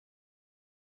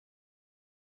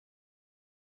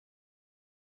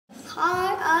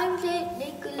Hi, I'm St.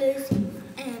 Nicholas,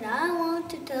 and I want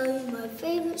to tell you my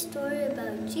favorite story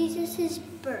about Jesus'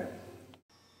 birth.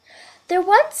 There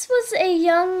once was a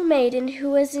young maiden who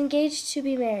was engaged to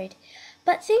be married,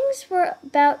 but things were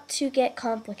about to get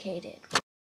complicated.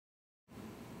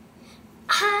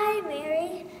 Hi,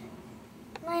 Mary.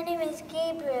 My name is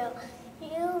Gabriel.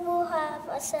 You will have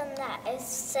a son that is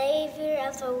Savior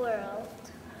of the world.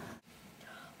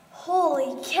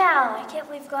 Holy cow, I can't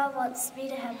believe God wants me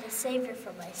to have the Savior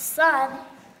for my son.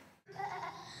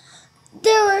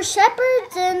 There were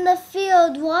shepherds in the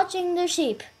field watching their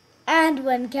sheep, and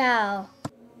one cow.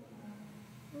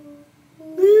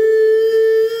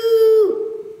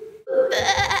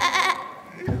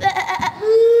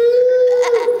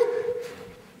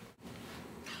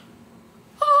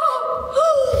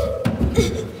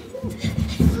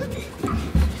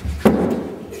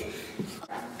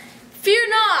 Fear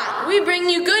not, we bring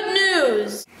you good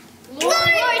news. Glory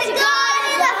to God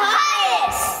in the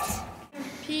highest!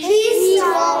 Peace to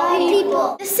all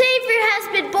people. The Savior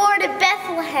has been born in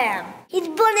Bethlehem. He's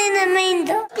born in a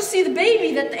manger. to see the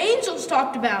baby that the angels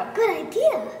talked about. Good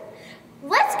idea.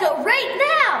 Let's go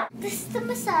right now. This is the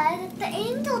Messiah that the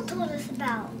angel told us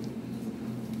about.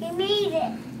 He made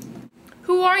it.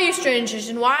 Who are you, strangers,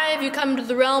 and why have you come to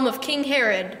the realm of King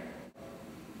Herod?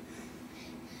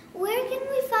 Where can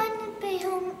we find and pay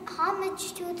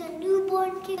homage to the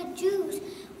newborn King of the Jews?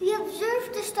 We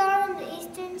observed the star in the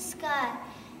eastern sky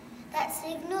that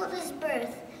signaled his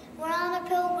birth. We're on a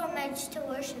pilgrimage to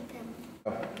worship him.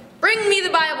 Bring me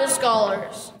the Bible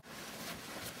scholars.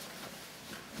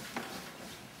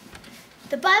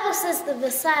 The Bible says the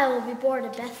Messiah will be born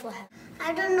in Bethlehem.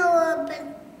 I don't know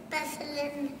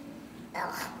Bethlehem.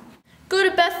 Go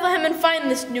to Bethlehem and find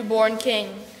this newborn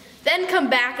king. Then come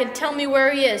back and tell me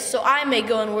where he is, so I may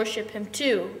go and worship him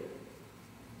too.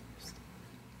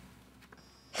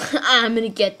 I'm gonna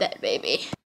get that baby.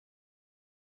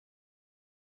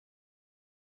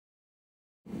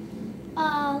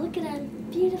 Look at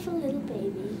that beautiful little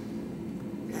baby.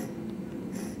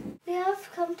 We have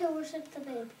come to worship the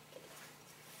baby.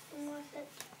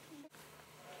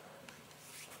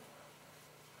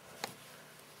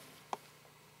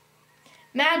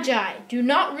 Magi, do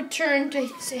not return to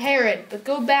Herod, but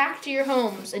go back to your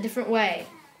homes a different way.